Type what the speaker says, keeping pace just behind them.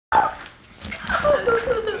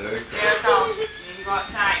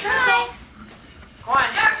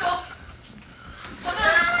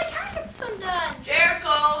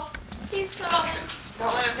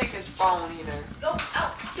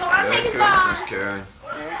Karen.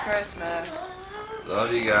 Merry Christmas.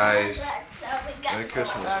 Love you guys. Merry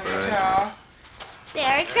Christmas, Love you Brian. too.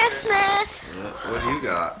 Merry Christmas. Yeah, what do you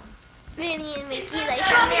got? Minnie and Mickey, they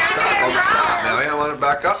show me Stop, Melly. I want to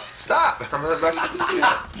back up. Stop. I'm going to back up to see it.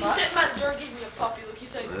 He's sitting by the door, gives me a puppy. Look, he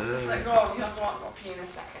said, Let go of you. Have to walk, go pee in a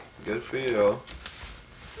second. Good for you. no,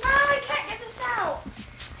 I can't get this out.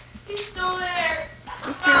 He's still there.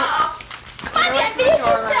 Just Oh. Come on, Dad, finish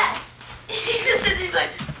your desk. He's just sitting, he's like,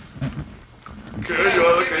 Karen, you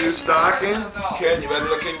want to look in your stocking? Karen, you better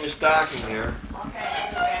look in your stocking here.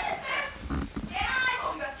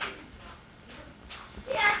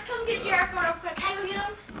 yeah, come get Jared real quick. Can I go get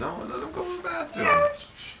him? No, let him go to the bathroom.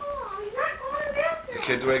 Oh, he's not going to the bathroom. The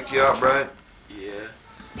kids wake you up, Brent? Yeah.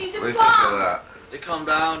 He's What a do you think of bum. that? They come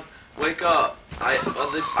down, wake up. I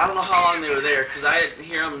don't know how long they were there, because I didn't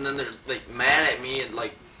hear them, and then they're like mad at me, and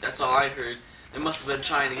like, that's all I heard. They must have been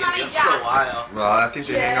trying to get me up for a while. Well, I think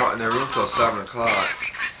they hang out in their room till 7 o'clock.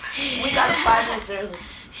 We got him 5 minutes early.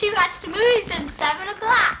 You watched the movie since 7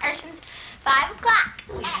 o'clock, or since 5 o'clock.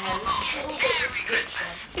 We have.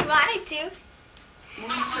 You wanted to.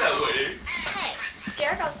 Hey, it's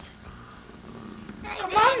Jared goes.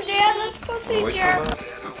 Come on, Dad, let's go see Wake Jared. them up.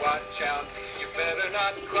 Better watch out, you better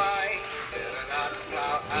not cry, better not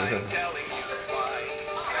pout, I'm telling you why.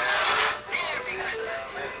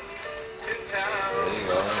 There you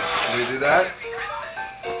go. Can you do that?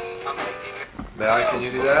 Melly, can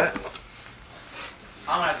you do that?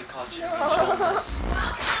 I'm gonna have to call Jimmy and show him this.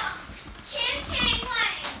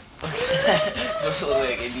 Supposed to look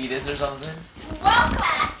like Adidas or something. Welcome.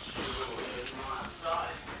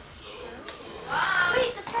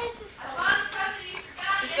 Wait, the price is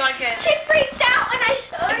Just so I can. She freaked out when I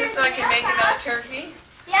showed her. Just so I can make another turkey.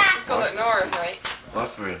 Yeah. Let's go look north, right?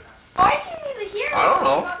 Must be. Why can't you hear me? I don't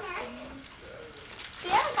know. See,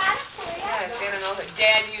 I got it for you. Yeah, Santa knows that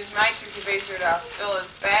Dad used my turkey baster to fill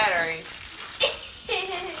his batteries.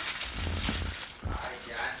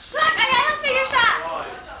 Look, I got help for your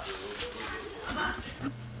socks.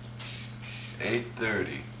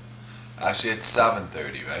 8:30. Actually, it's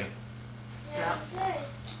 7:30, right? Yeah.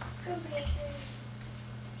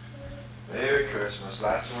 Merry Christmas.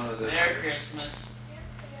 Last one of the. Merry Christmas.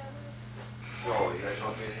 Oh, you guys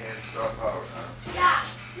want me to hand stuff out, huh? Yeah,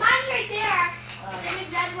 mine's right there. The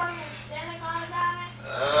big red one with Santa Claus on it.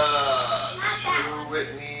 Not that To one.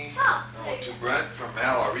 Whitney. Oh, No, to Brent from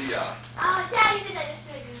Malaria. oh, Dad, you did that just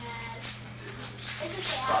to make me mad. It's a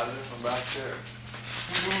sad. Spotted it from back there.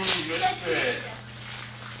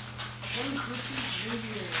 Ken Griffey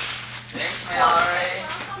Jr. Thanks, Mallory.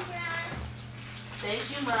 Thank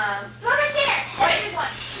you, Mom. Go right there. Wait.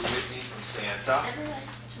 One. To Whitney from Santa. Everyone,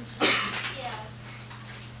 from Santa. Yeah.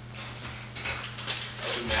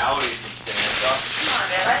 To Mallory from Santa. Come on,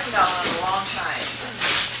 Dad. I haven't got one in a long time.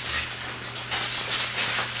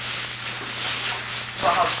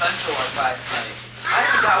 About how Spencer was last night. I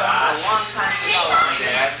haven't got one in a long time.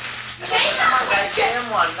 Dad. And I said, come on, guys, get him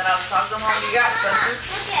one. Then I was talking to him, how many you got, Spencer?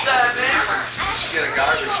 7. Just get a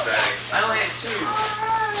garbage bag. I only had 2.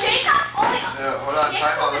 Jacob. Oh, yeah. Yeah, hold on,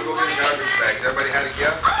 time out. Let's go get the garbage bags. Everybody had a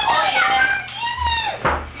gift? Oh, yeah. Yes.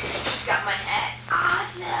 Got my hat.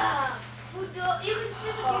 Awesome. You can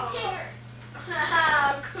sit with your chair.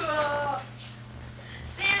 Wow, cool.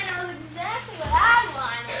 Santa knows exactly what I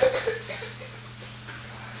wanted.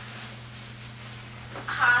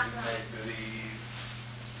 Awesome. I believe.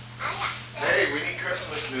 I got that. Hey, we need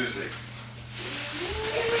Christmas music.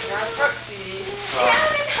 Got a truck CD.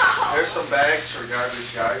 Here's some bags for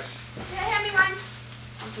garbage, guys. Here, hand me one.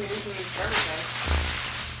 We need to use garbage bags.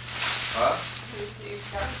 Huh? We used to use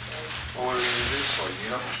garbage bags. Well, what are we going to do for you,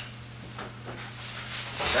 know?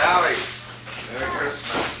 Sally, Merry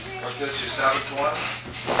Christmas. What's this, your 7th one?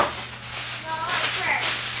 No, it's her.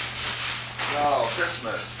 No,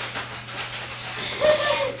 Christmas.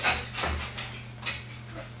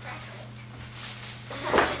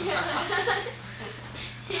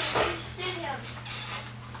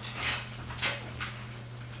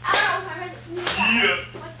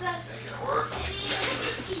 What's that? Making it work.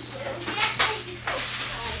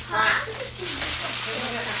 Huh? Did you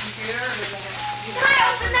get the computer or did you get the computer? Can I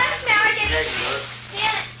open this now? I Yeah, did you do it.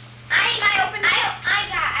 it. I opened this.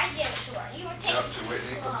 I gave it to her. You were taking Yep, to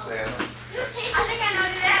Whitney from Santa. I think I know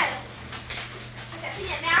what it is. Okay,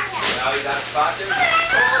 Mary has it. Now you got a spot there?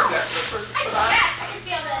 That's the first I put can on. feel it. I can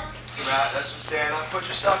feel it. Come out, that's from Santa. Put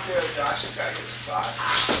your stuff there, Josh. You gotta get a spot.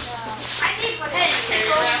 I need one. Hey, take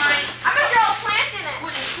over mine. I'm gonna grow a plant in it.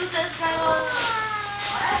 Would you suit this guy over?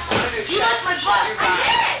 You left my box. I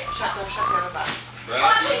did. Shut the other box. Oh,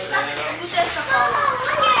 I'm just stuck. Who's that stuff Oh, all over?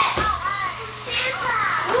 look at it. Santa.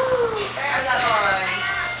 Bad boy.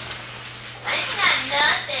 I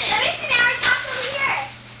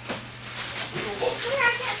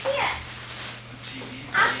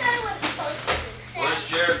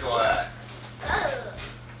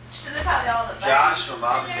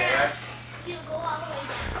way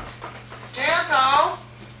down. Jericho,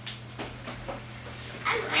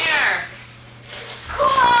 I'm come here. Cool!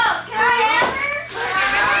 Can I have her?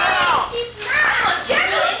 No. She's not!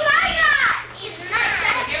 Jericho, look what I got! He's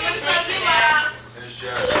not! Give us Thank you, something, Dad. Mom. Here's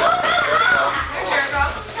Here Jericho. you go. Here, Jericho.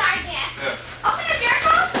 I'm sorry, Dad. Yeah. Open it,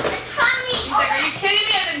 Jericho. It's funny. He's like, are you kidding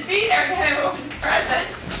me? I've been beat there. Can I open the present?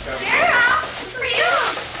 Jericho, it's for you.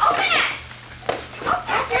 Open it.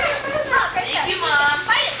 That's your present. Thank you, Mom.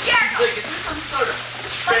 Fight it, He's Jericho. like, is this some sort of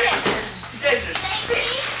trick? You guys are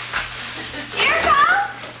sick. Jericho,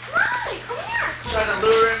 come on, come here. Trying to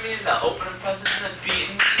lure me into opening presents and then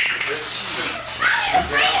beating me.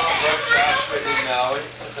 Grandma broke Josh with him now.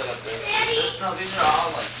 Set that up there. Daddy, No, these are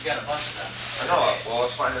all like, you got a bunch of them. I know. Well,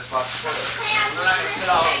 let's find this box together. can I We're not gonna open fit this?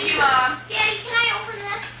 all Thank you, Mom. Daddy, can I open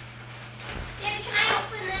this? Daddy, can I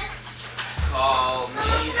open this? Call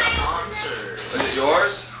me the hunter. Is it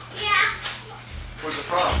yours? Yeah, Where's it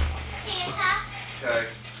from? Santa. Okay.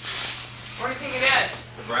 What do you think it is?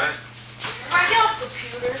 To Brent? My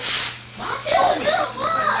computer. Mom Two little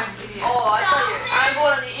books. CDs. Oh, I thought you were. I'm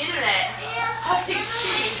going on the internet. Yeah. Hussy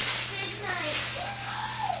cheese. Big night.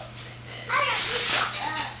 I got two.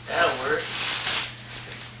 That'll work.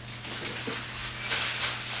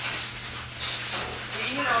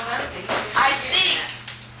 See, you know that. I stink.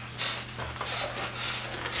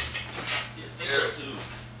 The official too.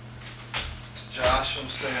 It's Josh from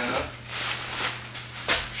Santa.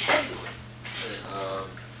 What's this?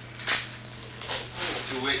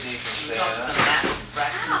 To Whitney from Rules of the Santa. map, Wow,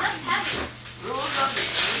 practice. that's heavy. Rules of the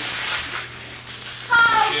game.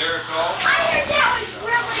 Oh, Jericho. I heard that was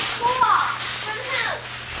really cool. From who?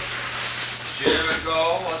 Jericho.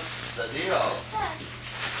 What's the deal?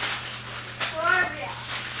 Gloria.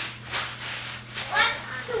 Let's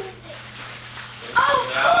do it. Oh,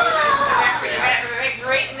 Now cool. Right,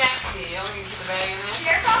 right next to you. Let me get the bag in there.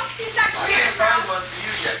 Jericho, she's got I can't Jericho. find one for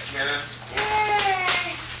you yet, Karen.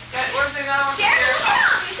 Yay. Where's it going? Jericho,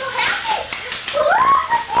 I'm so happy. Woo!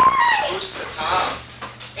 Who's the Tom?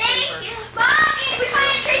 Thank you. Mommy, we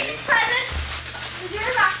found Tracy's present. The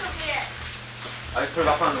deer box over there. I put it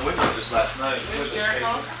up on the window just last night. Where's Was it,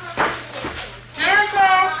 Jericho? Casey? Jericho!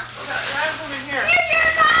 Right from in here. Here,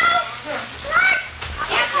 Jericho. Come on.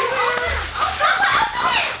 Jericho, open it. Open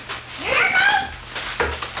it. Jericho.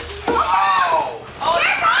 Ow! Oh,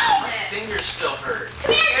 Jericho. My fingers still hurt.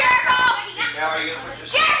 Come here, Jericho. Now are you gonna put your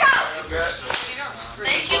Jericho. You don't screw.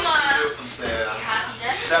 thank you, You Mom. from Santa.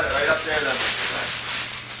 Happiness. Set it right up there then.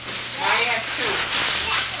 Now you have two.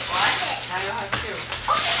 What? Now you'll have two.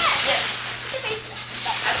 Open it. Put your face in it.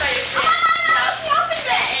 I thought you Mama, open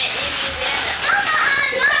it.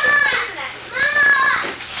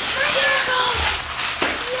 Mama, Jericho.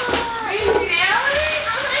 Are you see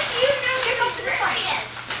Allie?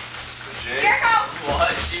 Jake. Jericho.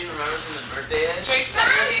 What? She remembers when the birthday is? Drake's not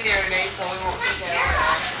gonna be there today, so we won't pick it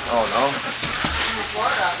out. Oh no. In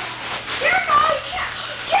Florida. Jericho, you can't.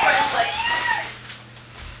 Friends like,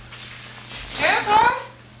 Jericho?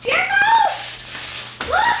 Jericho.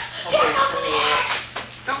 Look. Jericho, look at that.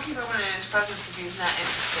 Don't keep opening his presents if he's not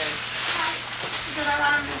interested. Because I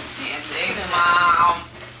want him to be interested Thanks, in it. Mom.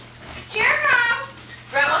 Jericho.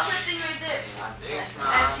 Brett, what's that thing right there? Thanks, That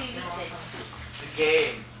Mom. TV thing. It's a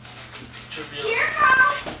game. Trivia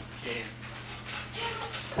Jericho. game.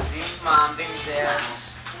 Thanks, Mom. Thanks, Dad.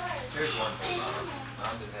 Here's one for Mom.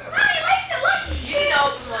 Mom didn't have Oh, he likes it. Look. You can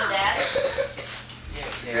open one, Dad. Yeah,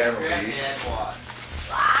 Yeah, Dad. we- Dad, watch.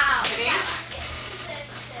 Wow. Can he?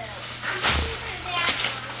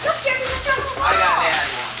 Look, Jericho, what's on the wall? I got Dad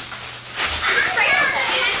one. I'm afraid of it.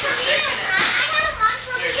 It is for me. I got a lunch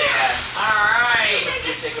from Here, you. Dad. Alright.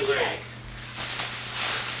 You take a break.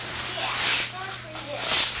 Yeah.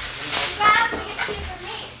 You gotta bring it to for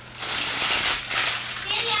me.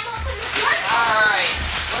 Daddy, I'm opening the door. Alright.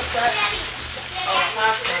 What's that? Daddy. Oh, Daddy, I'm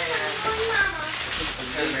popcorn. opening this one. Mama.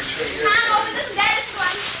 Gotta make sure you Mom, open this Dennis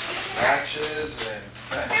one. matches and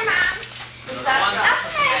Here, Mom. That's One's That's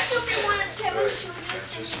a the match stupid set. one that Kevin Right. she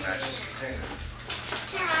was matches container.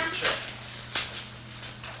 Here, Mom.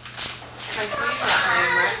 If I see you that way,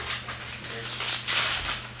 Brett.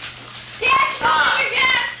 Dad, open your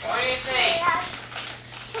gift. What do you think? Yes.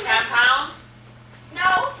 10 pounds?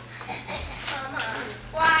 No.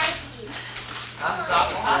 Why? That's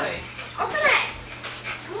awful heavy. Open it.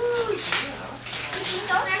 Ooh.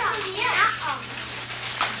 Those are from the apple.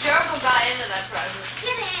 Jericho got into that present.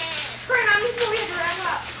 Get it. Hurry, Mom, you still need to wrap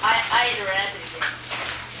up. I ate a rabbit again.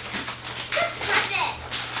 Just press it.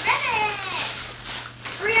 Rip it.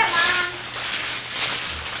 Hurry up, Mom.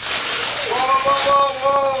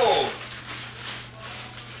 Whoa!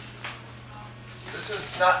 This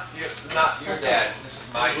is not your dad. This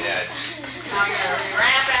is my dad. Now you're gonna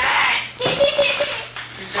rewrap it.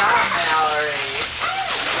 Good job, Mallory.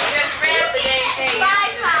 You just wrapped the dang thing 5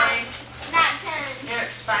 yesterday. pounds, not 10. Yeah,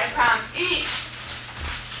 it's 5 pounds each.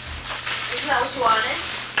 Isn't that what you wanted?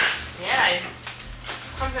 Yeah, it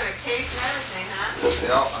comes in a case and everything, huh?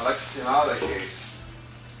 Yeah, I like to see them out of the case.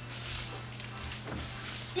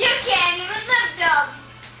 You can't even lift them.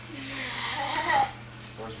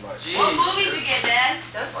 Where's my Jeez. What movie did you get, Dad?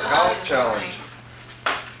 Those A go golf in the challenge. morning.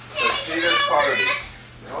 It says Peter's Party.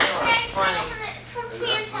 No, no, Daddy, funny. open it. It's from is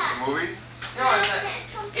this a Santa. movie? No, it's a,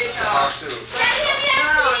 It's from it's Santa. How a, to? Daddy, give me that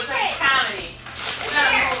no, sweet it's like a cake. comedy. It's not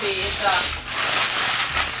a movie, it's a comedy.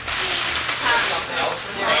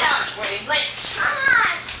 Lay down. Wait. Lay. Come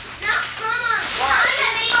on. No, come on. What? I'm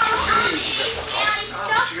gonna make you something. Jeez. Now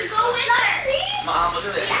stuff to go with her. See? Mom, look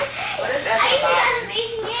at this. What is I used to that have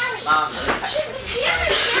amazing alley. Mom, I showed it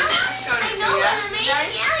I to know you an amazing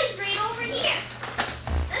yesterday. alley's right over here.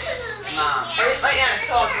 This is an amazing Mom. alley. Right now I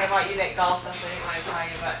told you about you that golf stuff, so I didn't want to tell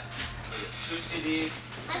you, but 2 CDs.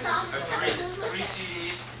 That's awesome. It's 3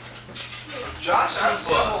 CDs. Josh, I'm Jeez.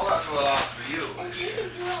 so off for you. And you can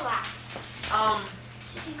do a lot.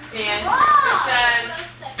 Dan, Wow. it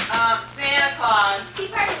says, Santa Claus, Tea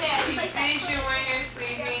Party Bear. he It's like sees that. you when you're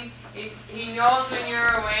sleeping, he knows when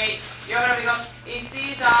you're awake, you know what he goes, he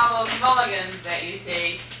sees all those mulligans that you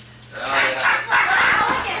take. Oh, yeah.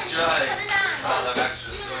 Look at it. Joy. Put it on. All them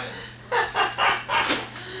extra swings.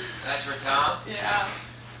 That's for Tom? Yeah.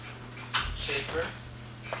 Shaper.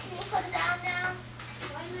 Can you put it down now?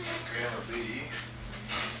 1 minute. Grandma B.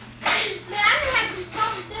 Man, I'm gonna have to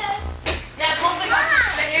come with this. Dad, mostly got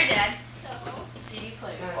this right here, Dad. So, CD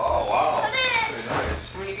player. Oh, wow. put it. Very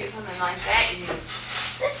nice. When you get something like that, you do.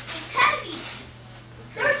 This is heavy.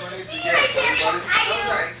 Okay, There's what a needs to seat get, right there. everybody? I Those do.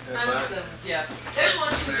 are expensive gifts. There's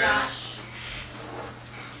one too, There. Josh.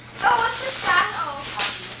 Oh, what's this guy? Oh, I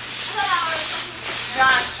thought I was something.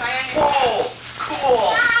 Josh, try on your... Whoa!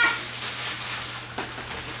 Cool! Josh,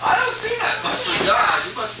 I don't see that much for Josh.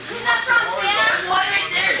 You must be Who's that from, Santa? There's one right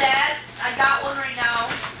there, Dad. I got one right now.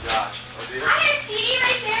 Josh. Oh, did I got a CD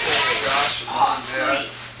right there, Dad. Josh. Oh, yeah. sweet.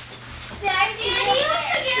 Dad, you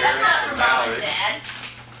should get That's us not up. for Mom and Dad.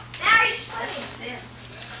 Mary, just put That's it. from Sam.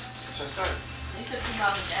 That's what I said. You said for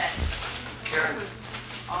Mom and Dad. Karen. This is...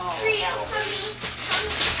 Oh. Three up for me.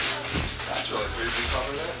 That's really pretty. We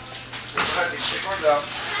cover that. Go ahead, you stick one down.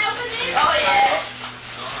 Can I open it? Oh, yeah.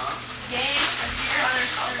 Uh-huh. Game of your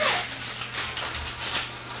hunter.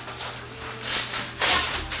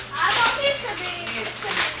 I want this to be. See, it's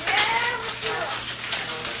been- Yeah, let's do it.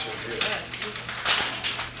 That's what it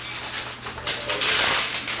is.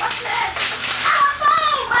 What's this? Oh,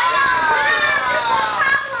 boom!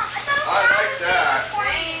 I like that.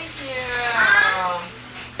 Thank you.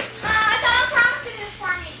 I thought I promised you this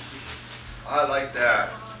for me. I like that.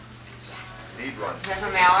 Need one. Is that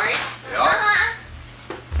from Mallory? Yeah.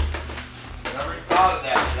 Never thought of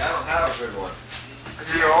that. 'Cause I don't have a good one.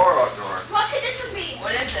 Either or outdoor. What could this be?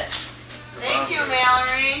 What is it? Thank you,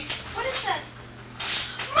 Mallory. What is this?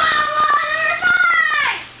 Mama, number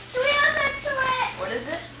 5! Do we listen to it? What is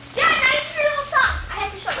it? Dad, I used to do the whole song. I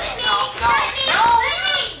have to show Whitney. No, no, Whitney, no.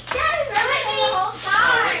 Whitney. Dad, is Whitney the whole song?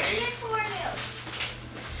 Oh, Whitney. Did for you.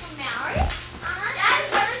 From Mallory? Dad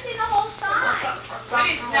has never seen the whole song.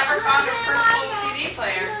 Somebody's never found a personal CD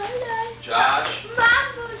player. Josh. Mom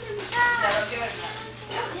goes in the Is that okay?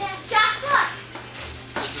 Yeah. Josh, look.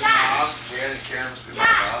 This is Josh. Mom. Jan and Karen must be my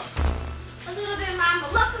Josh. mom. A little bit of mama.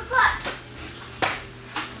 Look, look, look.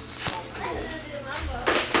 This is so That's a cool. little bit of mama.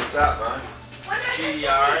 What's that, man? Wonder if this could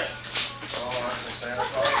CDR. be. Oh, that's from Santa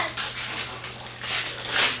What's Claus. this?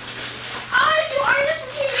 Oh, did you order this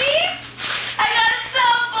from TV? I got a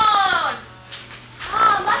cell phone!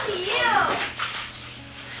 Oh, lucky you.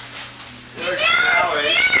 Here's Mallory,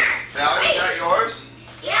 Mallory. come here. Mallory, is that yours?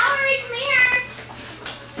 Mallory, come here.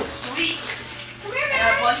 Sweet. Come here, I got a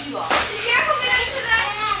Mallory. bunch of them. Be careful, guys.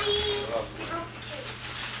 Daddy.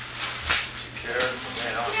 Karen.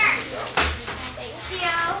 Man, I'll Here. put it down. Thank you.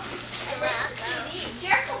 I love TV.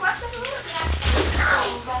 Jericho, what's the food of that?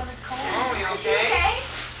 Oh, you okay? Okay.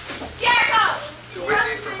 Jericho. To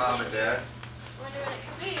Whitney from Mom and Dad. Wonder what it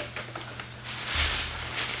could be.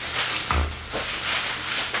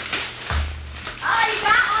 Oh, you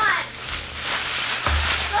got one.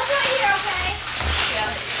 Look right here, okay?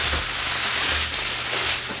 Yeah.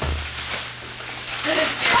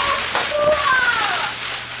 Oh, cool.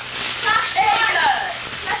 That's Hey, fun. good.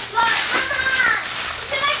 That's fun. Mama,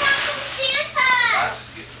 look what I got from Santa. Josh is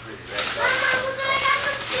getting pretty bad. Mama, look what I got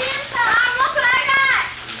from Santa. Mom, look what I got.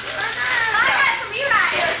 Mama, I got it from you,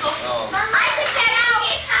 right? Here, go. Oh. Mama, I took that out.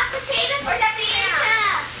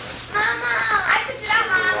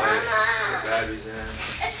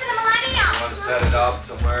 It's for the millennium. You want to set it up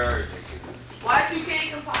somewhere? You can Y2K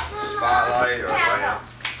compatible. spotlight or lamp.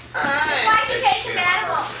 Alright. Y2K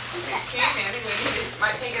compatible. Okay, I think we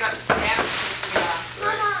might take it up to the cabin since we,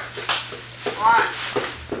 Mama, what?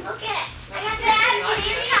 look at. I got Let's see that. if we like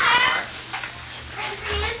this Santa. more. And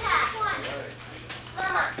Santa.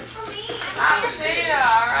 Mama, it's for me. Hot potato,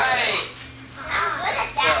 alright. I'm good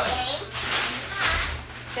at that game.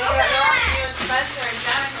 Take it up north, you and Spencer and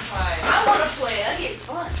Jenna can play. I want to play. That game's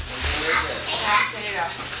fun. Hot potato.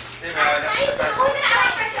 Hey man, Now you can always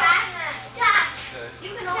have my trash. Josh, Okay.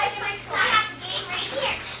 you can always have my trash. I got the game right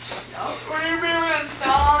here. Were you able to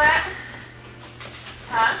install all that?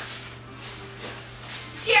 Huh?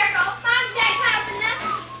 Jericho, Mom, Dad, can I open this?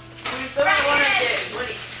 Throw me one right there.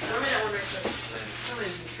 Winnie, throw me that one right there.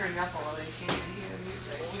 Somebody's been turning up a little bit, you can't even hear the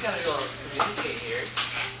music. We gotta go communicate here.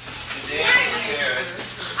 Yeah,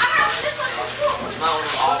 yeah. I'm gonna open this one. Cool. Not one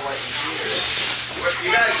of all let you hear.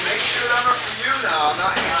 You guys make sure them are from you now. I'm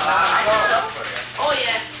not handing out stuff for you. Oh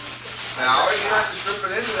yeah. Now, you're not just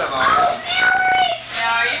ripping into them, are you?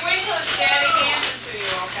 Now, you wait till it's Daddy hands it to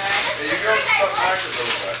you, okay? Yeah, you go stuck back a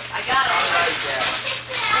little bit. I got it. Alright, yeah.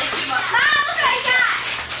 Thank you, Mom. Mom, look what I got.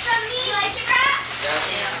 From me, like your grab.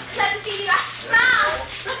 Yeah. Let me see you. Mom,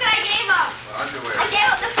 look what I gave him. Underwear. I gave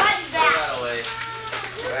him the buttons Throw back. that away.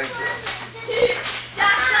 Thank you.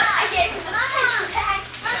 Josh, look, I gave him the buttons back.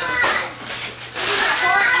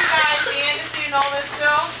 Important, you guys, the end so you know this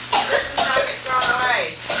too. This is not get thrown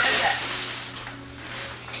away.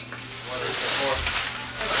 What is it for?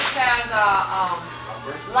 This has a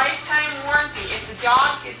Lumber? lifetime warranty. If the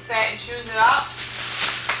dog gets that and chews it up,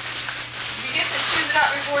 if you get to chews it up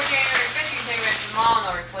before January 5th, you can take it back to the mall and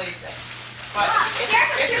they'll replace it. But if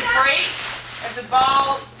it breaks, if the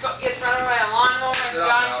ball gets run over by a lawnmower, if the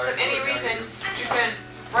dog for any reason, you can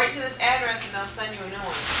write to this address and they'll send you a new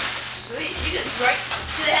one. Sweet. You just right.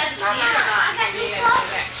 Do they have to see it or not? I got Maybe this it's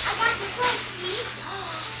book. back. I got this book, see?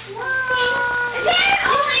 Wow. Is there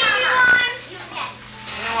only one?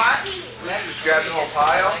 You know what? Just grab the whole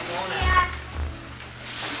pile? Yeah.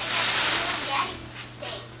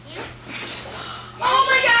 Thank you. Oh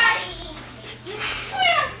my God! Thank you.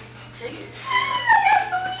 Take it.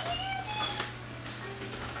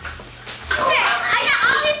 Okay, I got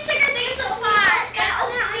all these sticker things so far. Gotta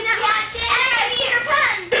open up my notebook. And I got sticker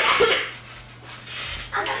pens.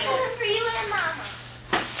 I'm gonna do this for you and Mama.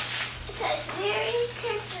 It says Merry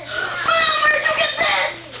Christmas. Mom, where did you get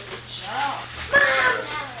this? Mom,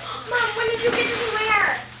 Mom, when did you get this and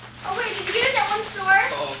where? Oh wait, did you get it at one store?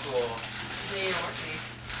 Oh, cool. They don't work me.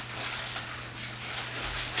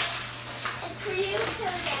 It's for you too,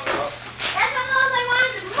 Daddy. That's all I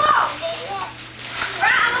wanted to know.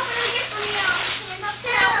 Right, I'm opening a gift from you. Can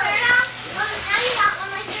I open it up? Now you got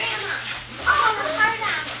one like Grandma. Oh, the heart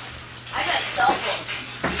on it. I got a cell phone.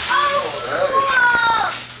 Oh, cool.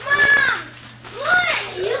 Mom, look.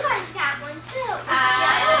 You guys got one too. It's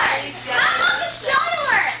Joyler. Mom, look, it's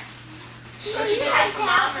Joyler. So you guys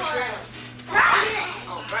have one. Right.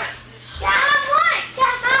 Oh, Brent. Dad, I have one. Dad,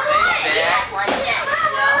 I have one. Thanks, You Dad. got one too.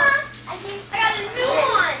 Mom, I got a new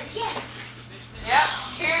one. Yes. Yep,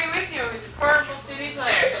 carry with you with the purple CD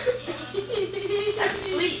player. That's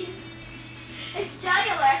sweet. It's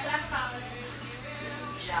Joyler. That's what I'm calling it.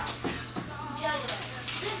 Job. Joyler.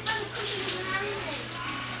 This is the cushions and everything.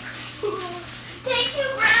 Thank you,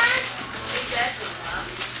 Ron. Take that to Mom.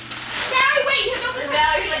 Sally, wait, you have to open And the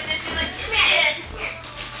Valerie's like this. She's like, Come here. Come here.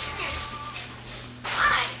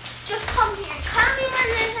 Hi. Just come here. Come here when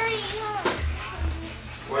there's any home.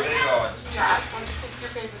 Where are they going? Josh, why don't you pick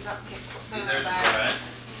your papers up and get put them in the bag?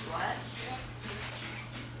 what?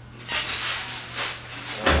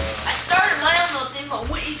 I started my own little thing, but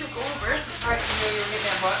Whitney took over. Alright, you knew you were getting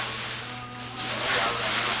that book.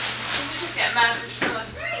 Did you just get a message from the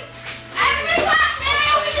Everybody watch me. I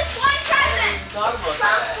opened this one present. Dog book.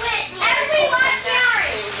 From Whitney. Everybody watch It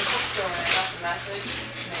Mary. was a bookstore and I left a message.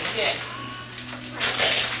 And they did.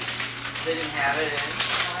 They didn't have it in.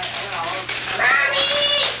 Alright, I know. Mommy.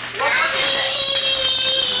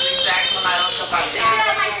 This is exactly when I looked up on I got it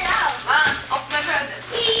the myself. Mom, open my present.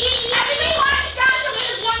 Everybody watch Josh open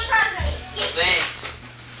this one present. Thanks.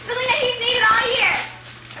 Something that he's needed all year.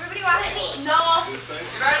 Everybody watch me. No. Good thing?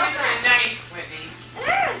 It better be something nice, Whitney. It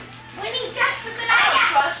is. Winnie, Josh, look what I I don't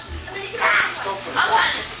got. trust you. I'm gonna Josh. Just open I'm it.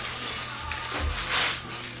 hunting.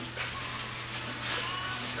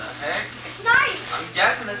 The heck? It's nice. I'm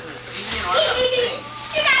guessing this is a CD and one of them things.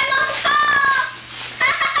 You got a little call.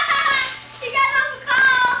 You got a little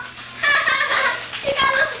call. You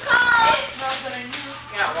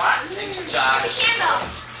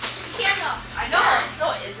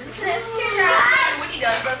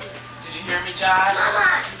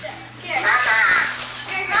Mama. Here. Mama.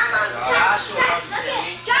 Here, Mama. Josh, Look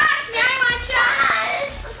at Josh. Now I want Josh.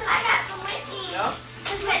 Look what I got from Whitney. Yep.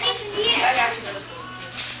 It's Whitney's from you. I got you another present.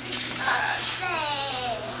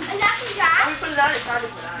 Is that from Josh? Let me put it on. It's hard to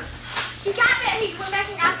put on. He got that. He went back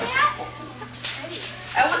and got that. That's pretty.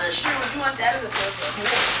 I wasn't sure. Would you want that or the purple?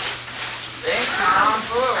 Thanks, Mom.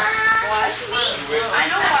 What? Me. I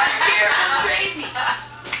know. I care. Don't trade me.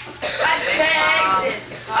 I begged him.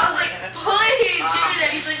 I was like, please give me that.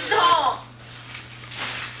 He's like, no.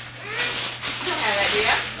 You don't have that, do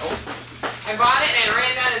you? Nope. I bought it and I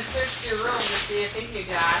ran down and searched your room to see if, thank you,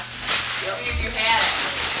 Josh. See if you had it.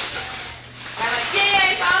 And I'm like, yay,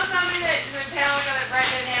 I found something that Metallica that Brett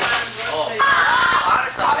didn't have on his list. Oh. But he- A lot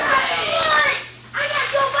of stuff. Look, I got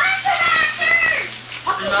so much of answers.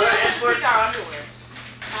 How come Another girls F word? pick our underwear?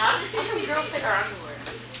 Huh? How come girls pick our underwear?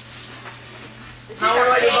 Now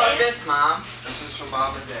what about this, Mom? This is for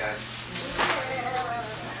Mom and Dad.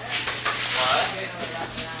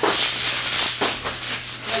 What?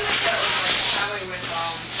 Probably with,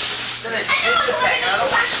 Then a digipack. I don't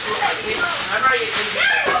want to screw my face. Whenever I get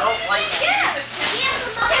digipack, I don't like it.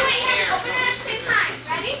 Yeah. Okay, wait, here. Open it at the same time.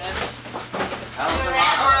 Ready? I don't do know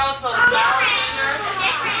that, or why. else those flowers and yours.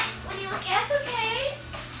 Different. When you look at it's okay.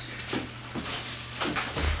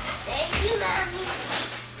 Thank you, Mommy.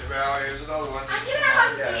 Hey, Valerie, here's another one. I'm giving a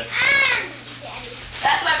hug to Dad. you and Daddy.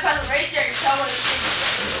 That's my present right there. You tell what it is.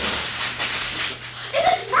 It's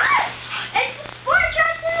a dress. It's the sport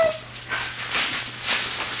dresses.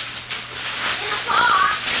 In a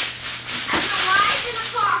box. I don't know why it's in a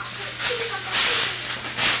box, but it's too much.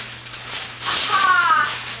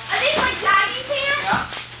 Are these like jogging pants?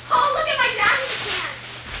 Yeah. Oh, look at my jogging pants.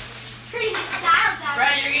 Pretty good style jogging.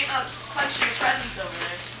 Brian, you're getting a bunch of your presents over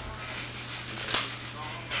there.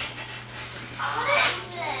 What is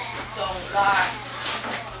this? Don't lie.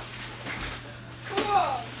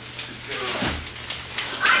 Cool.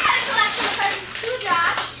 I got a collection of presents too,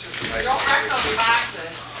 Josh. It's just a nice Don't wreck gift. those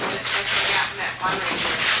boxes that we got from that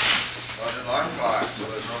fundraiser. Well, an alarm clock, so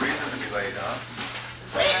there's no reason to be late, huh?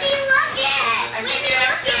 Whitney, look it. I Whitney, think look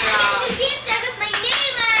it. after, I got a gift that with my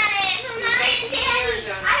name on it. From Mom and 19 years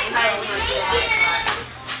Daddy. of I didn't Ohio know. University Thank you.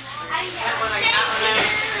 High I didn't That know. one I got when I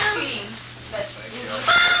was 16. Thank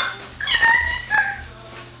you.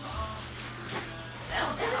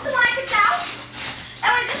 Is this the one I picked out?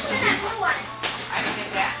 Oh, wait, this one and that blue one. I didn't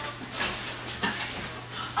get that.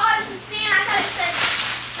 Oh, it's insane. I thought it said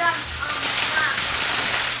Mom.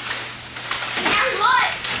 Mary,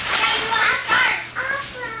 look. I got a new scarf.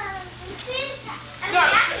 Awesome. And the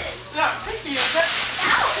matches. Look, thank you. No,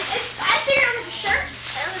 I figured it was like a shirt.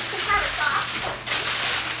 And it was kind of soft.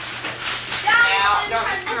 Yeah, don't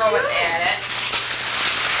just throw it at it.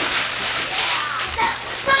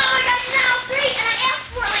 Mom, I got it now 3, and I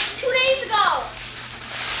asked for it like 2 days ago.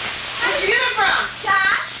 Where'd you get it from?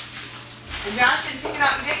 Josh, And Josh didn't pick it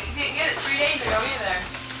up. He didn't get it 3 days ago either.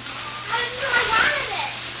 how did you know I wanted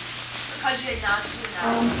it? Because you had not seen that.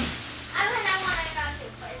 I don't know when I got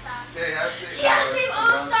it. Hey, have a seat. She has Save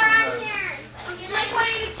All-Star on here. Like, what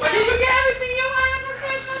are you What did you get everything you wanted for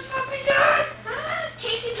Christmas, Puppy Dog?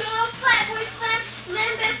 Casey Jones, Flatboy Slim,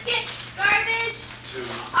 Limp Bizkit, Garbage, To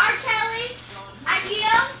R. Kelly,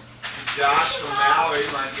 Idea, Josh from Valerie,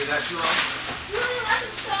 you mind to give that to him? Really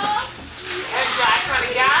Wasn't So. And Josh, want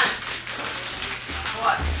to guess?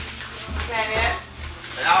 What? What that is?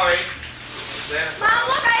 Valerie. Santa Mom, Claus.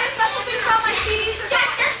 look, I have a special thing for all my CDs.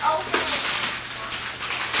 Just open it.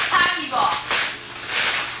 Hockey ball.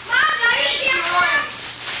 Mom, now you see You really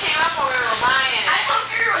came up when we were buying I it. don't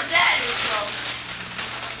care what that is, though.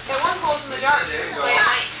 It one goes in the jar. There you go. Play at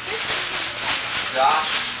night.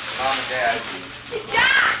 Josh, Mom and Dad.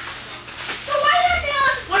 Josh! So why did I say all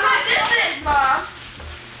this? What about this is, Mom?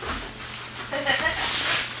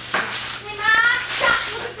 Hey, Mom. Josh,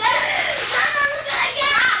 look at this. Mama, look what I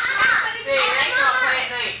got. See, you ain't gonna play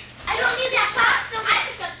at night. I don't need that box. No, I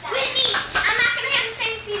picked up that. Whitney, I'm not going to have the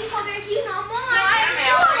same CD holder as you no more. No, I have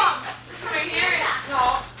Yeah, 2 of Mallory. them. This one right here. No,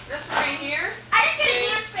 this one right here. I didn't get a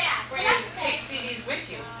Is dance pass. for you to take CDs with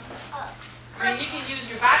you. I mean, you can use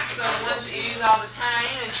your box of ones that you use all the time,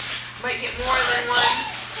 and might get more than one.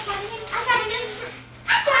 I got a new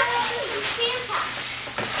Santa.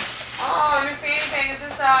 Oh, new fanny pack. Is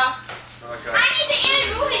this Okay. I need the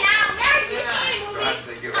Annie movie now. Mary, get the Yeah. Annie Go movie. ahead and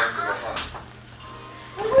take it home to go home.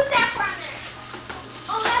 Well, who's that from there?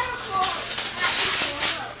 Oh, that's a cool.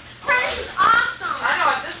 Friend, this is awesome. I know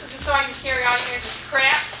what this is, so I can carry all your just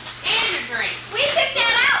crap and your drink. We picked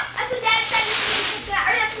that out. That's what Dad said. We picked that,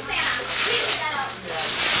 or that's from Santa. We picked that out.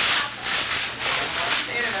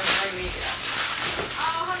 Santa doesn't bring me that.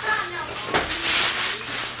 Oh, how come? No.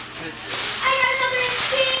 This is. I got another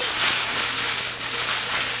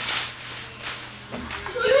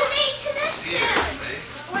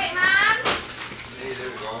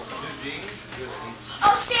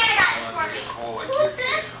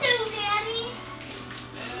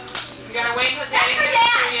Jane put that That's in for here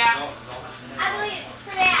Dad. for you. No, no. I believe it's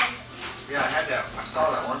for Dad. Yeah, I had that. I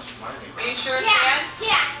saw that once with my neighbor. Are you sure it's Yeah, Dad?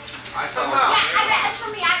 yeah. I saw Come it. on. Yeah, I bet it's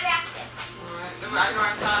for me. I wrapped it. Alright, I know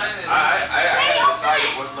I saw it. I Daddy, had open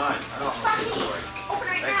decided it. it was mine. I don't It's know. from me. Sorry. Open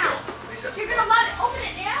it right Thank now. you. I think that's You're gonna love it. Open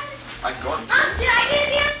it, Dad. I'm going to. Did I get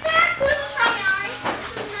a dance back? Who is this from, Ari?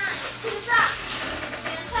 This is mine. Who's it from?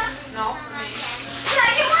 Santa? No, for me. Did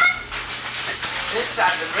I get one? This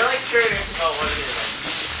time, I'm really curious about what it is.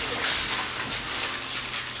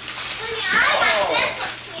 Honey, I got this one,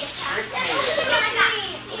 Santa. Trick me. This is what I got.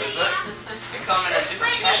 What is it? They come in a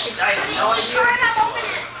different package. I had no idea Hurry what this up, open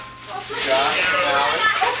it. was. Open it. John, Open Alex.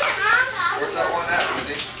 it, Mom. Where's that one at,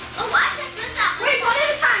 Wendy? Oh, what? This up. Wait, one at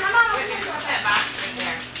a time. I'm not Wait, opening put it. that box right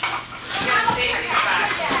there. You gotta save these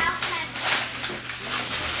boxes.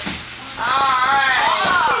 Alright.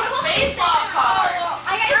 Oh, baseball cards.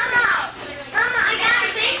 Mama, I got a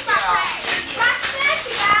baseball card. What's this,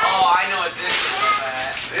 you guys? Oh, I know what this is,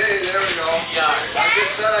 Matt. Hey, there we go. Yeah. I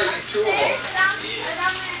just said I need two of them.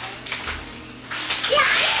 Yeah,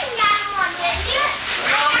 I even got one, didn't you?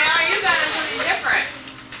 No, now you got something different.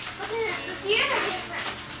 The years are different.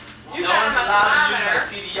 You No got one's him a allowed to use my thermometer.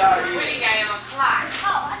 CDR What do either. you got him a clock?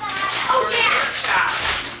 Oh, I thought I got. For Oh, the yeah. workshop.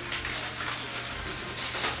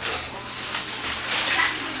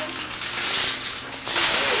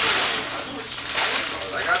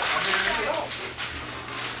 I got anything else.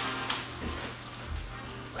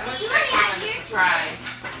 I wish I could have a surprise.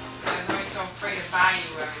 I was always so afraid to buy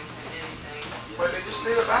you anything. But they just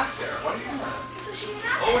leave it back there. What do you want? So she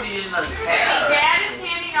has it. Oh, he's in his Hey, tab. Dad is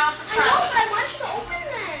handing out the I know, present. but I want you to open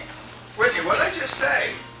it. Whitney, what did I just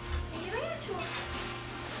say? I'm giving it to her.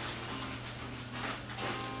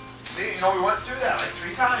 See, you know, we went through that like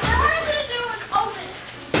 3 times. All I wanted to do was open it.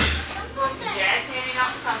 Simple thing. Dad's handing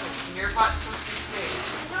out the present. Your butt's supposed to be safe.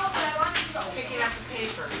 I know, but I wanted you to open it. Picking up the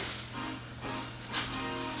paper.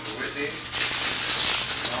 Whitney,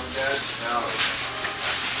 Mom and Dad, Alex.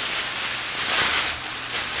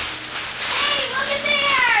 Hey, look at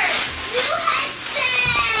there! New headset!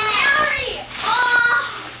 Harry! Oh,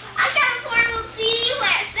 I got a portable CD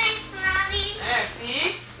player. Thanks, Mommy. There,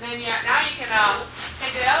 see? Then now you can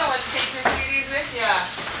take the other one and take your CDs with you.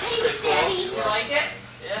 Thanks, Daddy. You like it?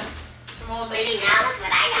 Yeah. Some old Hey, lady. now look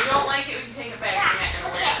what I If you got. don't like it, we can take it back. You're not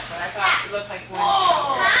gonna wear it. But I thought it looked like one.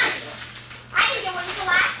 Oh, mine. I didn't get one until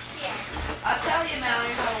last year. I'll tell you,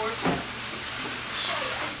 Mallory, how it works. Show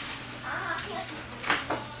you. Here.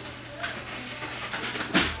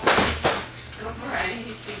 Right,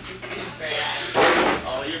 you think you're being bad.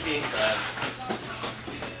 Oh, you're being bad.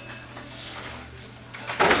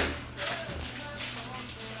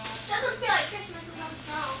 Doesn't feel like Christmas with no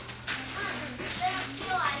snow. Doesn't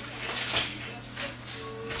feel like it.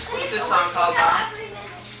 What's this song called, Mom? Every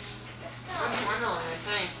minute. The snow. That's Wonderland, I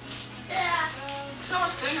think. Yeah. Someone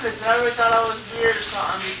sings this, and everybody thought I was weird or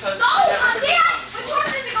something because No, I never heard this Dad! song Which before. one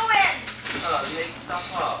does it go in? Oh, they make stuff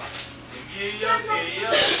up.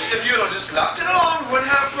 Just if you'd have just left it alone, we wouldn't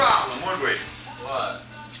have a problem, would we? What?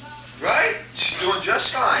 Right? She's doing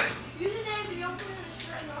just fine. Username, you open it in a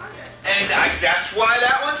certain order. And that's why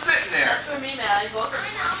that one's sitting there. That's for me, Mallory. Both I of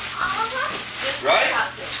them. know. All of them? Just Right? have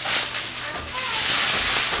to.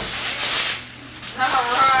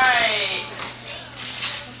 Alright.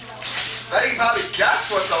 Now you can probably guess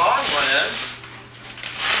what the long one is.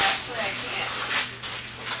 Actually, I can't.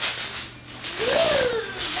 Ooh,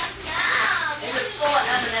 yum, yum. And it's full of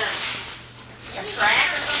M&M's. A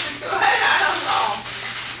track or something to it? I don't know.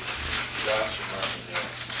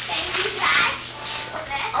 Thank you, guys. For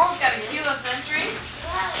that. Oh, it's got a keyless entry.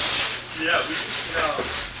 Wow. Yeah, we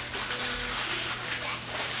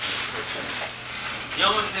You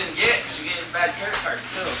almost didn't get it because you gave bad credit cards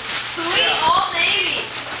too. Sweet Old Navy.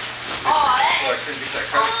 Oh, that Oh, I is, couldn't get that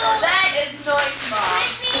credit card. that is nice, Mom.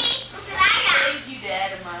 Whitney, look what I got. Thank you,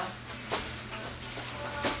 Dad and Mom.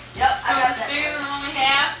 Yep, I So got it's that. bigger than the one we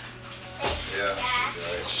have. Thank you, Yeah. Dad.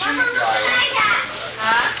 It's Mama, Shane's look guy. what I got.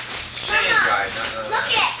 Huh? It's Shane's guy. Look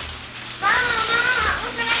it. Mama,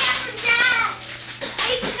 look what I got from Dad.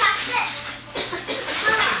 I even got this.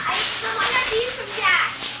 Mama, I got these from Dad.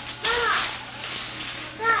 Mama.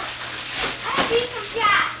 Dad, I got these from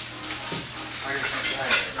Dad.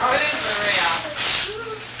 Oh, it is the real.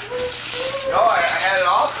 No, I had it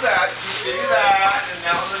all set. Just give you that, and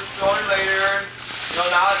that was going later. You know,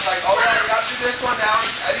 now it's like, oh yeah, we got to do this one now.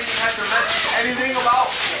 I didn't even have to mention anything about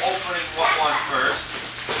opening what one first.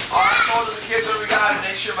 All I told the kids what we got, and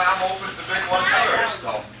make sure Mom opens the big one first.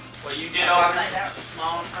 So. Well, you did No, open Upside down. the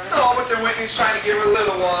small one first? No, but then Whitney's trying to give her a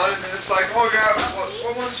little one, and then it's like, oh God,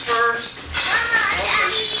 what one's first? Mama,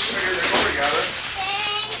 Also, she Daddy. figured they go together.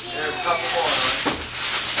 Thank you. There's a couple more. Right?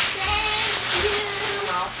 Thank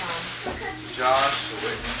Josh, to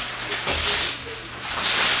Whitney.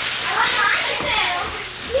 I want mine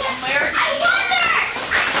too. Yeah. American. I wonder.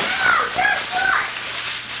 I know. Guess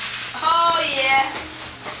what? Oh yeah.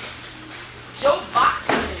 Joe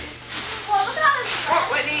Boxer is. Well, look at all this.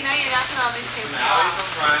 Whitney, now you're knocking on these things. Now he's in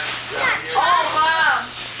front. Oh wow.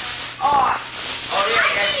 Oh, Oh yeah,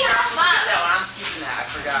 I got you. Mom. That one, I'm keeping that. I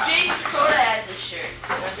forgot. Jason Dakota has this shirt.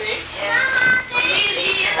 Does he? Yeah. Mama, thank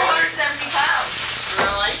He is 170 pounds.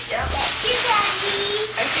 Really? Yep. you, Daddy.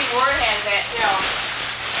 I see Ward has that too.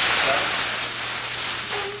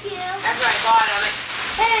 Thank you. After I bought it, I'm like,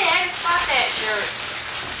 hey, I just bought that shirt.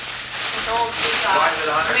 This old big Why is it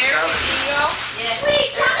American 170? Eagle. Yeah.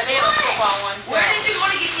 Wait, And they have a Joshua. football one too. Where did you go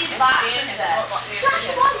to get these boxers at?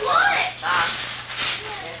 Joshua, what?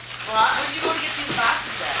 What? Where'd you go to get these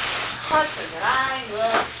boxers at? Hudson, that I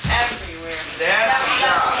look everywhere. Dad? That we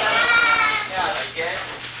got the other one. Yeah. Again?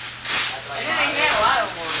 And then they have a lot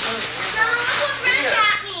of them. Mama, look what Brent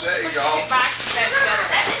got me. There you go. Get boxes back together.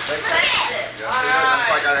 That is expensive. Yes, it is. That's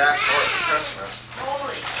why I gotta ask for it for Christmas.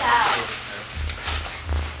 Holy cow.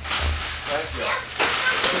 Thank you. And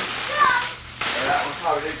that one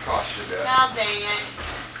probably did cost you a bit. Now dang it.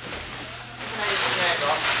 What can I do?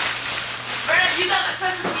 Bernard, you got my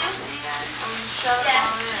present too? Shut it Yeah.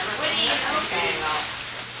 on in. Whitney, Okay, no.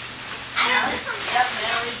 I got this from Yep,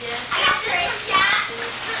 Mary did. I got this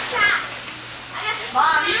from Jack. I got this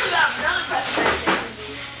Mom, you got another present that day for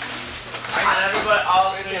me. I got everybody, all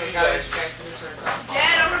of Yeah, we you got guys. it.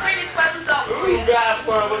 Dad, I'm gonna bring these presents out for Ooh, you. gotta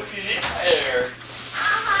put up a CD player. I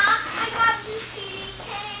got this CDK.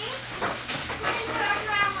 And your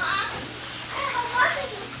grandma. I have a loving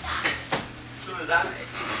stuff. So did I. I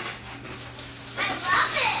love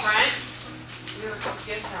it. Brent, we have a couple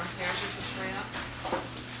gifts downstairs. You just ran up.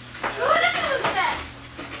 Ooh, that's what was good.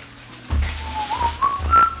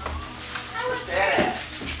 I was Dad.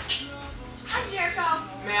 I'm Jericho.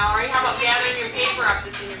 Mallory, how about gathering your paper up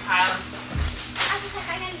that's in your piles? I was like,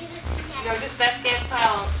 I gotta do this You again. know, just that's Dad's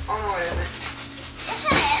pile. Oh no, it isn't. Yes,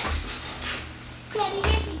 it is. Daddy,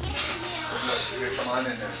 here's a gift for you. Here, come on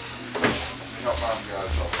in there. Help Mom get out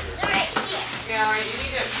of trouble here. They're right here. Mallory, you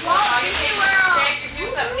need to Well, how you you take were all- stack your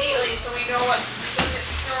juice up neatly so we know what's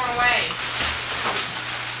thrown away.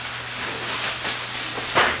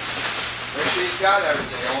 Make sure he's got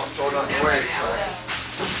everything. I won't throw nothing away. So.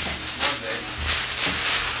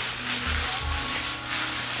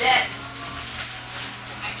 Dad,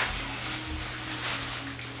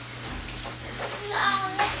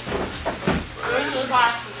 There's the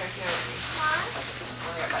boxes right here.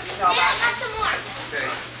 Oh, yeah, but these all Yeah, I boxes. got some more. Okay,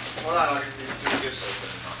 hold on. I'll get these two gifts open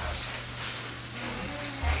and I'll have some.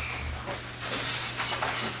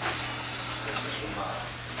 This is from Mom.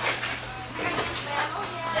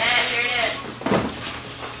 Dad, here it is.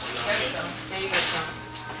 There you go. There you go, son.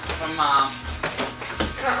 From Mom.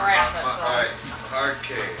 Cut wrap, that's all. Alright, hard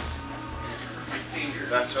case. Your finger.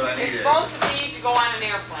 That's what I It's needed. supposed to be to go on an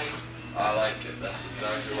airplane. I like it. That's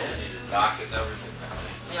exactly what we needed. Dock it and everything.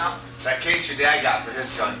 Yeah. That case your dad got for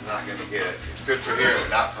his gun's not gonna get it. It's good for here, but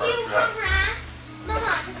not for You our truck. from Rat.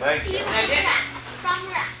 Mama, this Thank is you. you I did. from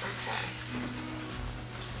Rat. Okay.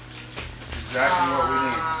 Exactly what we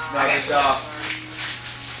need. Now,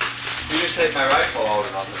 you didn't take my rifle out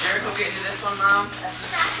on Did this. Jericho get into this one, Mom?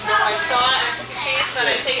 No, I saw it and I took a chance, but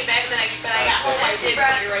I take it back, and then I got home, I did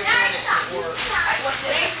put it right there and it worked. What's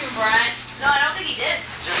it? Thank you, Brent. No, I don't think he did.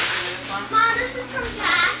 Did Jericho get into this one? Mom, this is from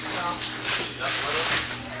Jack. So, Shoot up a little.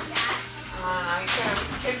 you could have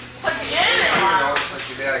kids. Pajamas. It's like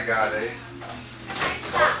your dad got, eh?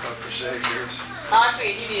 Nice Salt, stuff. pepper shakers. Oh, I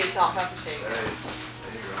figured you needed salt and pepper shake. Hey,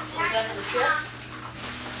 there you go. Was that for the trip?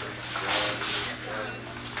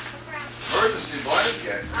 Emergency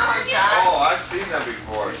blanket. Oh my God. Oh, I've seen that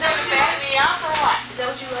before. Is that what fatted me up or what? Is that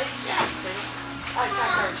what you like? Yeah. I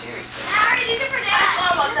checked our cherries. Harry, these are for Dad. I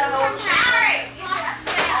thought about that From one. Harry. Wow, that's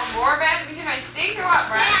for Dad. More bad? You think I stink or what,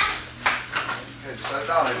 Brent? Dad. Hey, just set it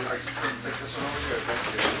down. I couldn't take this one over here. Thank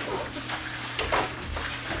you.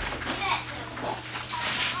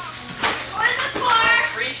 What is this for?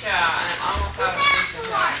 Freesia. I'm almost out of What's Freesia.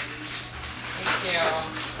 that Thank you. for?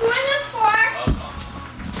 Who is this for? Welcome.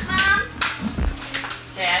 Mom.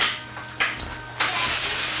 Dad.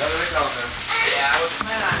 Set it down there. Yeah, I was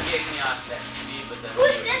planning on getting you off that CD, but then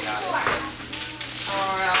Who's we this got for? it.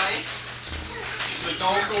 Oh, really? She's like,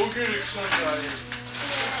 don't go get it, son.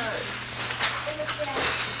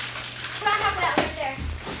 Put on top of that right there.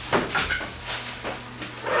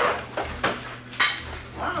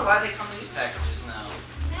 I don't know why they come in these packages now.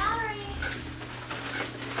 Mallory.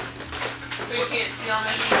 So you can't see on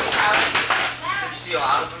anything without it? Did you see a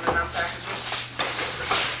lot of them in them packages?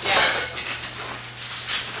 Yeah.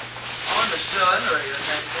 Oh, and there's still in the regular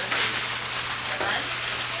temperature.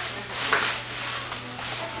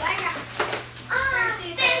 That's what I got.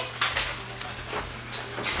 Fish.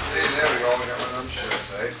 Hey, there we go. We got one of them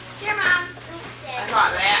shirts, eh? Here, Mom. I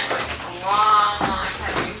bought that like a long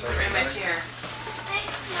time ago. Used to bring my chair.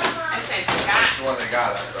 Thanks, Mama. Actually, I forgot. The one they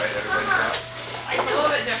got, right? Everybody's got. It's a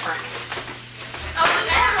little bit different. Oh, we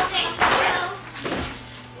got a thank you.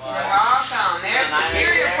 You're welcome. There's the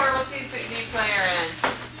Superior portable CD player in.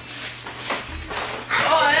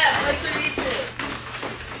 Oh yeah, Blake 182.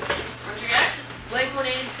 What'd you get? Blake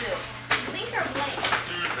 182. Link or Blake?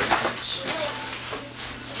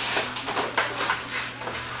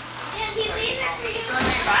 Auntie, these are for you. You want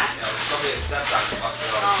to make back? You know, somebody that stepped on it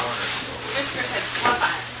busted out the corner. Mistress had slept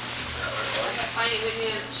on it. Funny when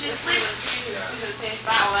you She's sleep sleeping. in the same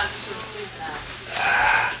spot. Well, that's what she was sleeping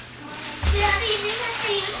at. Daddy, these are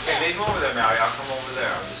for you Okay, too. leave them over there, Mary. I'll come over there.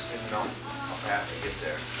 I'm just, you know, I'll have to get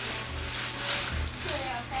there.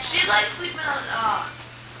 She likes sleeping on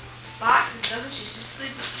boxes, doesn't she?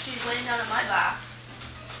 She's laying down in my box.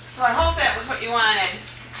 So I hope that was what you wanted.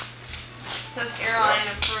 This airline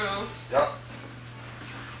approved. Yep.